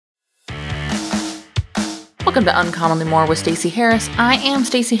Welcome to Uncommonly More with Stacey Harris. I am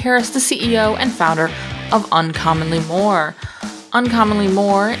Stacey Harris, the CEO and founder of Uncommonly More. Uncommonly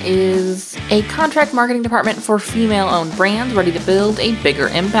More is a contract marketing department for female-owned brands ready to build a bigger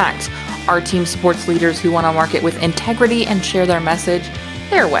impact. Our team supports leaders who want to market with integrity and share their message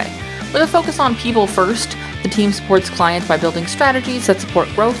their way. With a focus on people first, the team supports clients by building strategies that support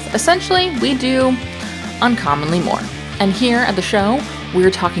growth. Essentially, we do uncommonly more. And here at the show,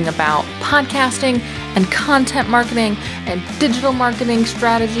 we're talking about podcasting and content marketing and digital marketing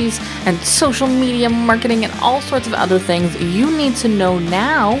strategies and social media marketing and all sorts of other things you need to know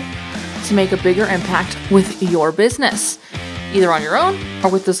now to make a bigger impact with your business, either on your own or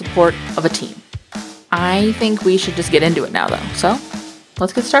with the support of a team. I think we should just get into it now, though. So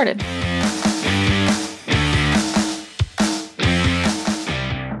let's get started.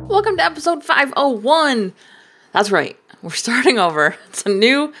 Welcome to episode 501. That's right. We're starting over. It's a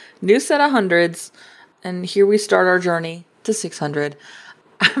new set of hundreds. And here we start our journey to 600.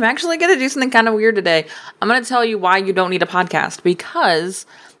 I'm actually going to do something kind of weird today. I'm going to tell you why you don't need a podcast, because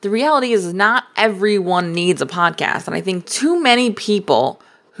the reality is not everyone needs a podcast. And I think too many people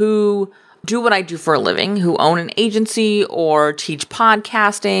who do what I do for a living, who own an agency or teach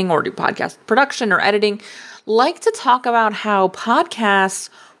podcasting or do podcast production or editing, like to talk about how podcasts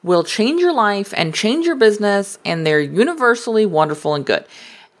will change your life and change your business, and they're universally wonderful and good.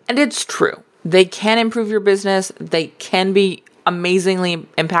 And it's true. They can improve your business. They can be amazingly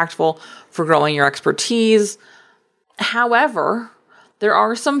impactful for growing your expertise. However, there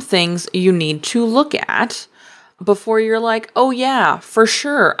are some things you need to look at before you're like, oh yeah, for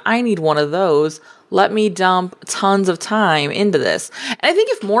sure, I need one of those. Let me dump tons of time into this. And I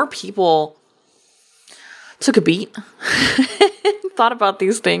think if more people took a beat, thought about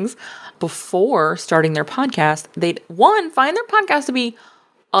these things before starting their podcast, they'd, one, find their podcast to be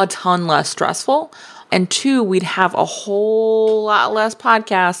a ton less stressful, and two, we'd have a whole lot less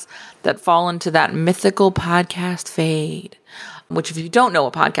podcasts that fall into that mythical podcast fade. Which, if you don't know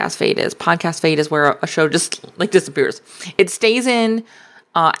what podcast fade is where a show just like disappears. It stays in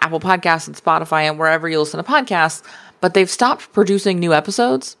Apple Podcasts and Spotify and wherever you listen to podcasts, but they've stopped producing new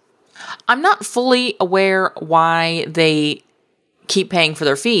episodes. I'm not fully aware why they keep paying for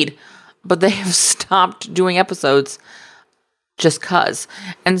their feed, but they have stopped doing episodes just cuz.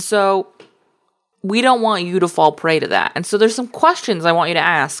 And so we don't want you to fall prey to that. And so there's some questions I want you to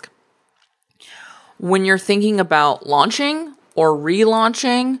ask when you're thinking about launching or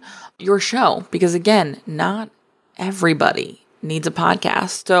relaunching your show, because again, not everybody needs a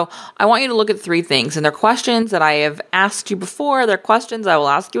podcast. So I want you to look at three things, and they're questions that I have asked you before. They're questions I will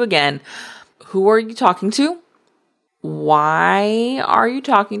ask you again. Who are you talking to? Why are you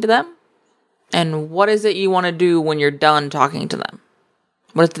talking to them? And what is it you want to do when you're done talking to them?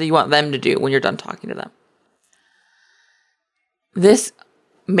 What is it you want them to do when you're done talking to them? This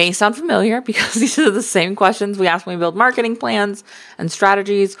may sound familiar because these are the same questions we ask when we build marketing plans and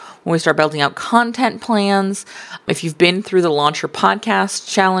strategies, when we start building out content plans. If you've been through the Launch Your Podcast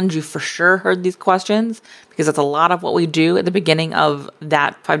Challenge, you've for sure heard these questions because that's a lot of what we do at the beginning of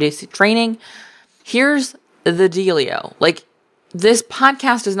that 5-day training. Here's the dealio. This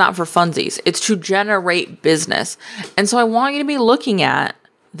podcast is not for funsies. It's to generate business. And so I want you to be looking at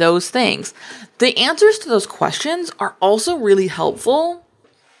those things. The answers to those questions are also really helpful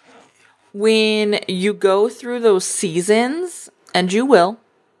when you go through those seasons, and you will,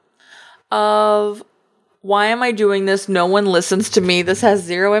 of why am I doing this? No one listens to me. This has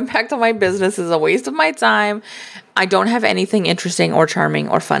zero impact on my business. This is a waste of my time. I don't have anything interesting or charming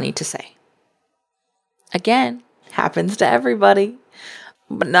or funny to say. Again, happens to everybody,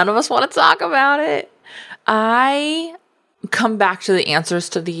 but none of us want to talk about it. I come back to the answers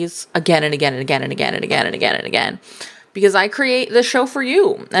to these again and again and again and again and again and again and again, because I create this show for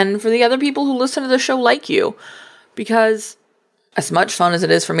you and for the other people who listen to the show like you, because as much fun as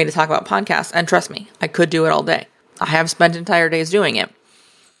it is for me to talk about podcasts, and trust me, I could do it all day. I have spent entire days doing it.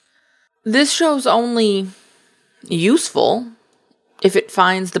 This show's only useful if it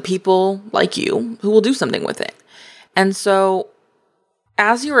finds the people like you who will do something with it. And so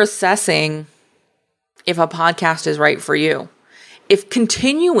as you're assessing if a podcast is right for you, if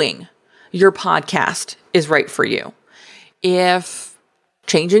continuing your podcast is right for you, if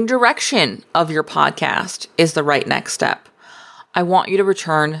changing direction of your podcast is the right next step, I want you to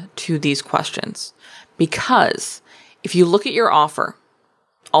return to these questions. Because if you look at your offer,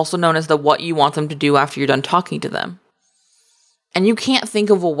 also known as the what you want them to do after you're done talking to them, and you can't think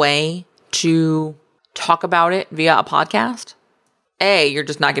of a way to talk about it via a podcast, A, you're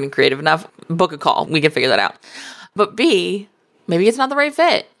just not getting creative enough. Book a call. We can figure that out. But B, maybe it's not the right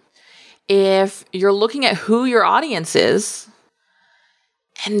fit. If you're looking at who your audience is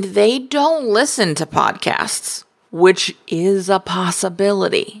and they don't listen to podcasts, which is a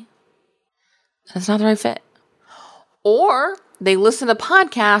possibility, that's not the right fit. Or they listen to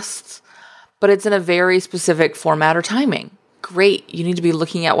podcasts, but it's in a very specific format or timing. Great. You need to be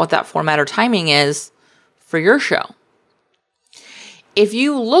looking at what that format or timing is for your show. If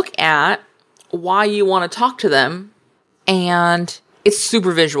you look at why you want to talk to them and it's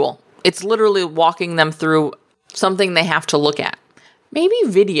super visual, it's literally walking them through something they have to look at, maybe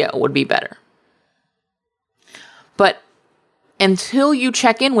video would be better. But until you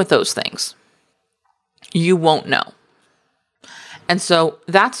check in with those things, you won't know. And so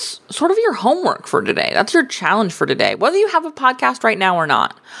that's sort of your homework for today. That's your challenge for today. Whether you have a podcast right now or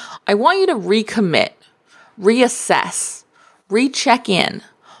not, I want you to recommit, reassess, recheck in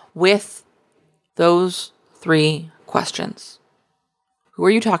with those 3 questions. Who are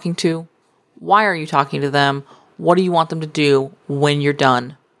you talking to? Why are you talking to them? What do you want them to do when you're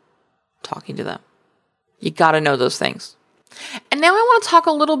done talking to them? You got to know those things. And now I want to talk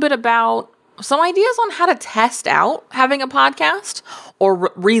a little bit about some ideas on how to test out having a podcast or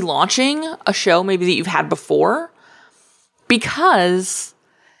relaunching a show maybe that you've had before, because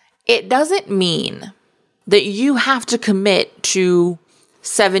it doesn't mean that you have to commit to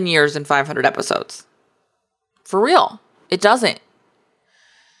 7 years and 500 episodes. For real, it doesn't.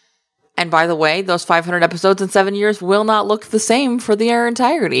 And by the way, those 500 episodes in 7 years will not look the same for their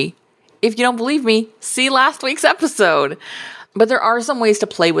entirety. If you don't believe me, see last week's episode. But there are some ways to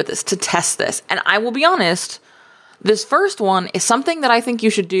play with this, to test this. And I will be honest, this first one is something that I think you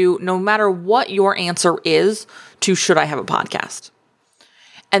should do no matter what your answer is to should I have a podcast.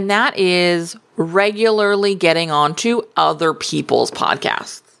 And that is regularly getting onto other people's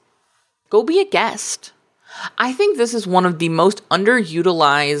podcasts. Go be a guest. I think this is one of the most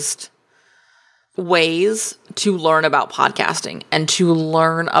underutilized ways to learn about podcasting and to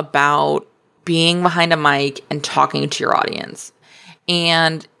learn about being behind a mic and talking to your audience.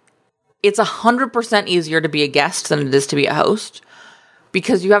 And it's 100% easier to be a guest than it is to be a host,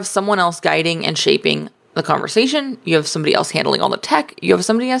 because you have someone else guiding and shaping the conversation. You have somebody else handling all the tech. You have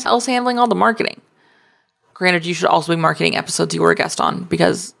somebody else handling all the marketing. Granted, you should also be marketing episodes you were a guest on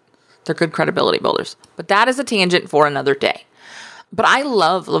because they're good credibility builders. But that is a tangent for another day. But I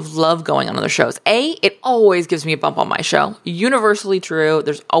love going on other shows. It always gives me a bump on my show. Universally true.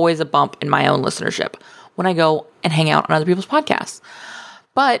 There's always a bump in my own listenership when I go and hang out on other people's podcasts.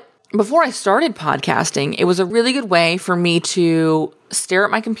 But before I started podcasting, it was a really good way for me to stare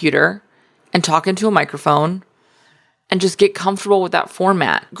at my computer and talk into a microphone and just get comfortable with that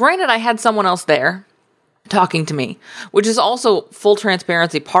format. Granted, I had someone else there talking to me, which is also full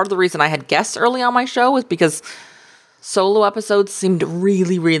transparency. Part of the reason I had guests early on my show was because solo episodes seemed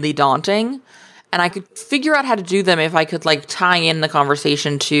really, really daunting. And I could figure out how to do them if I could tie in the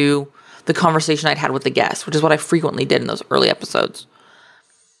conversation to the conversation I'd had with the guest, which is what I frequently did in those early episodes.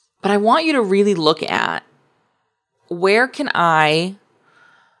 But I want you to really look at, where can I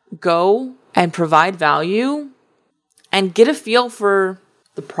go and provide value and get a feel for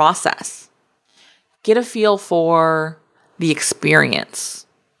the process? Get a feel for the experience.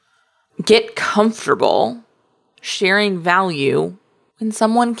 Get comfortable sharing value when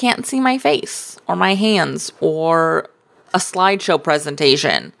someone can't see my face or my hands or a slideshow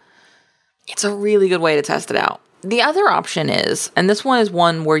presentation. It's a really good way to test it out. The other option is, and this one is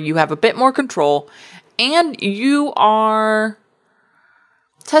one where you have a bit more control and you are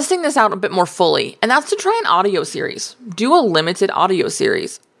testing this out a bit more fully, and that's to try an audio series. Do a limited audio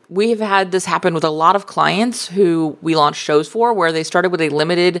series. We have had this happen with a lot of clients who we launched shows for, where they started with a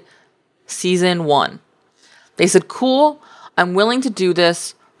limited season 1. They said, cool, I'm willing to do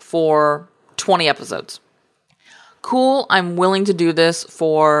this for 20 episodes. Cool, I'm willing to do this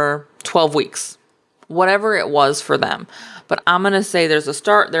for 12 weeks. Whatever it was for them. But I'm going to say there's a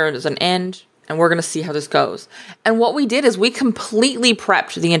start, there's an end, and we're going to see how this goes. And what we did is we completely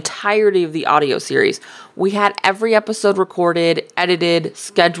prepped the entirety of the audio series. We had every episode recorded, edited,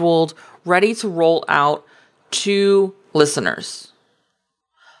 scheduled, ready to roll out to listeners.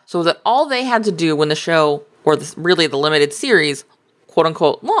 So that all they had to do when the show, or really the limited series, quote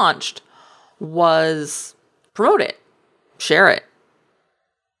unquote, launched, was promote it, share it.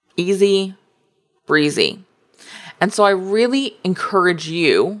 Easy breezy. And so I really encourage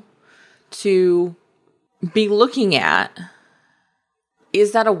you to be looking at,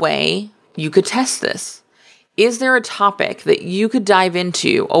 is that a way you could test this? Is there a topic that you could dive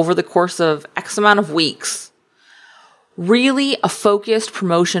into over the course of X amount of weeks? Really a focused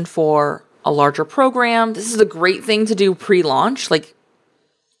promotion for a larger program. This is a great thing to do pre-launch.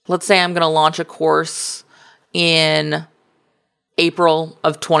 let's say I'm going to launch a course in April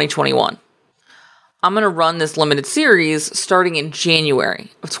of 2021. I'm going to run this limited series starting in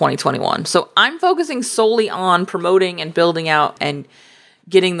January of 2021. So I'm focusing solely on promoting and building out and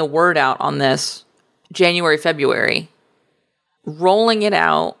getting the word out on this January, February, rolling it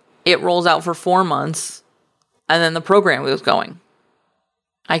out. It rolls out for 4 months, and then the program goes going.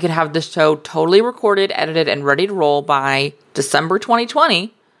 I could have this show totally recorded, edited, and ready to roll by December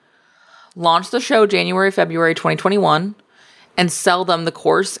 2020, launch the show January, February 2021, and sell them the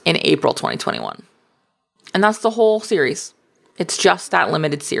course in April 2021. And that's the whole series. It's just that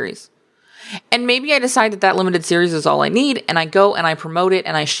limited series. And maybe I decide that that limited series is all I need, and I go and I promote it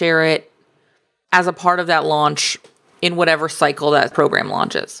and I share it as a part of that launch in whatever cycle that program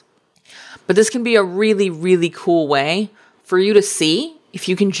launches. But this can be a really, really cool way for you to see if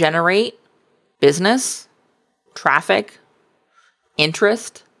you can generate business, traffic,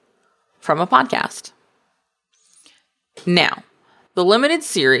 interest from a podcast. Now, the limited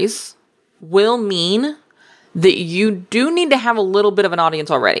series will mean that you do need to have a little bit of an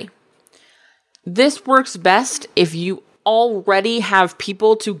audience already. This works best if you already have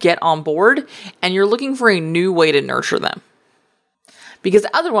people to get on board and you're looking for a new way to nurture them. Because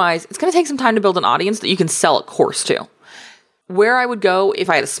otherwise, it's going to take some time to build an audience that you can sell a course to. Where I would go if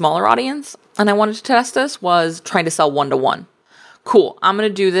I had a smaller audience and I wanted to test this was trying to sell one-to-one. Cool, I'm going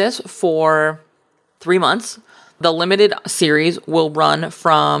to do this for 3 months. The limited series will run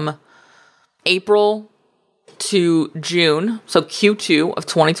from April to June, so Q2 of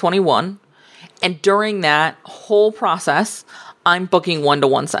 2021. And during that whole process, I'm booking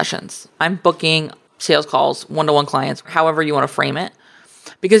one-to-one sessions. I'm booking sales calls, one-to-one clients, however you want to frame it,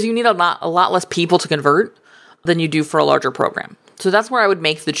 because you need a lot less people to convert than you do for a larger program. So that's where I would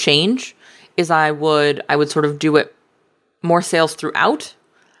make the change, is I would sort of do it more sales throughout,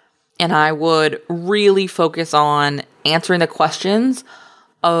 and I would really focus on answering the questions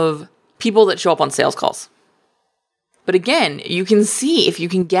of people that show up on sales calls. But again, you can see if you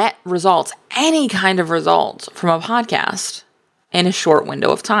can get results, any kind of results from a podcast in a short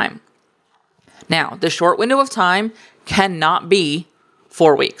window of time. Now, the short window of time cannot be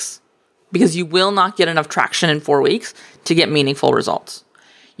 4 weeks because you will not get enough traction in 4 weeks to get meaningful results.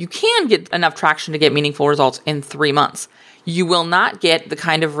 You can get enough traction to get meaningful results in 3 months. You will not get the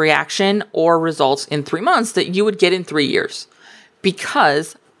kind of reaction or results in 3 months that you would get in 3 years,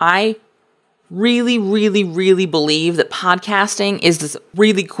 because I really, really, really believe that podcasting is this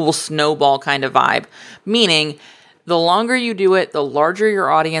really cool snowball kind of vibe, meaning the longer you do it, the larger your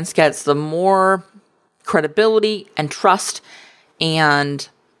audience gets, the more credibility and trust and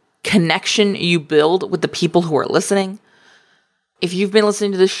connection you build with the people who are listening. If you've been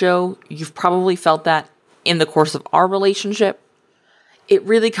listening to this show, you've probably felt that in the course of our relationship. It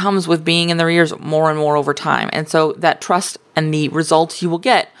really comes with being in their ears more and more over time. And so that trust and the results you will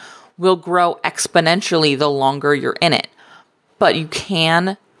get will grow exponentially the longer you're in it. But you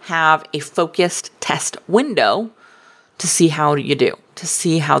can have a focused test window to see how you do, to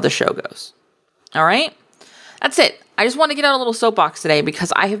see how the show goes. All right? That's it. I just want to get out a little soapbox today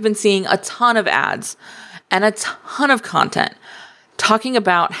because I have been seeing a ton of ads and a ton of content talking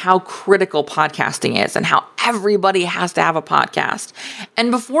about how critical podcasting is and how everybody has to have a podcast.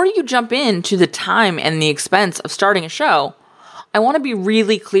 And before you jump into the time and the expense of starting a show, I want to be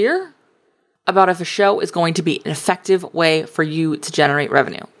really clear about if a show is going to be an effective way for you to generate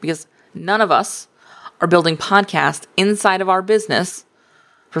revenue, because none of us are building podcasts inside of our business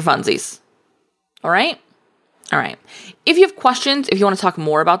for funsies. All right? All right. If you have questions, if you want to talk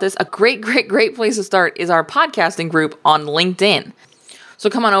more about this, a great place to start is our podcasting group on LinkedIn. So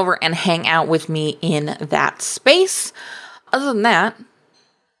come on over and hang out with me in that space. Other than that,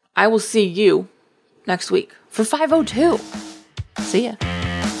 I will see you next week for 502. See ya.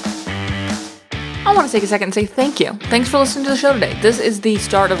 I want to take a second and say thank you. Thanks for listening to the show today. This is the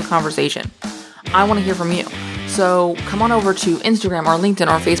start of a conversation. I want to hear from you. So come on over to Instagram or LinkedIn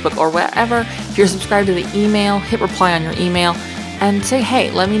or Facebook or wherever. If you're subscribed to the email, hit reply on your email and say,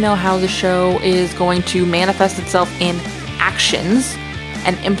 hey, let me know how the show is going to manifest itself in actions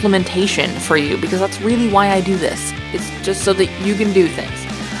and implementation for you, because that's really why I do this. It's just so that you can do things.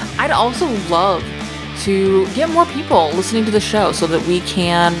 I'd also love to get more people listening to the show so that we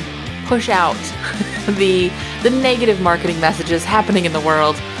can push out the negative marketing messages happening in the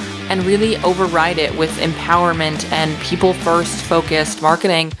world and really override it with empowerment and people-first focused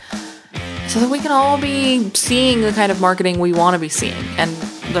marketing so that we can all be seeing the kind of marketing we want to be seeing. And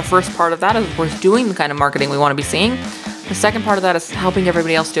the first part of that is, of course, doing the kind of marketing we want to be seeing. The second part of that is helping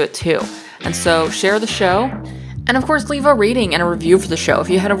everybody else do it too. And so share the show And of course, leave a rating and a review for the show. If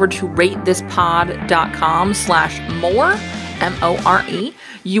you head over to ratethispod.com/more, MORE,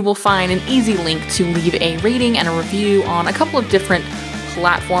 you will find an easy link to leave a rating and a review on a couple of different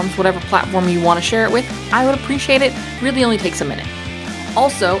platforms, whatever platform you want to share it with. I would appreciate it. Really only takes a minute.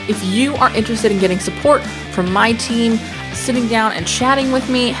 Also, if you are interested in getting support from my team, sitting down and chatting with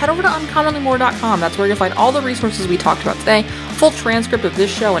me, head over to uncommonlymore.com. That's where you'll find all the resources we talked about today, full transcript of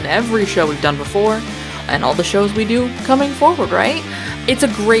this show and every show we've done before, and all the shows we do coming forward, right? It's a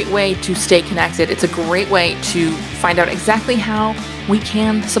great way to stay connected. It's a great way to find out exactly how we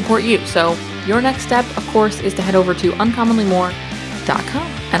can support you. So your next step, of course, is to head over to uncommonlymore.com.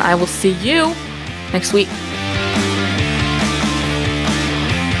 And I will see you next week.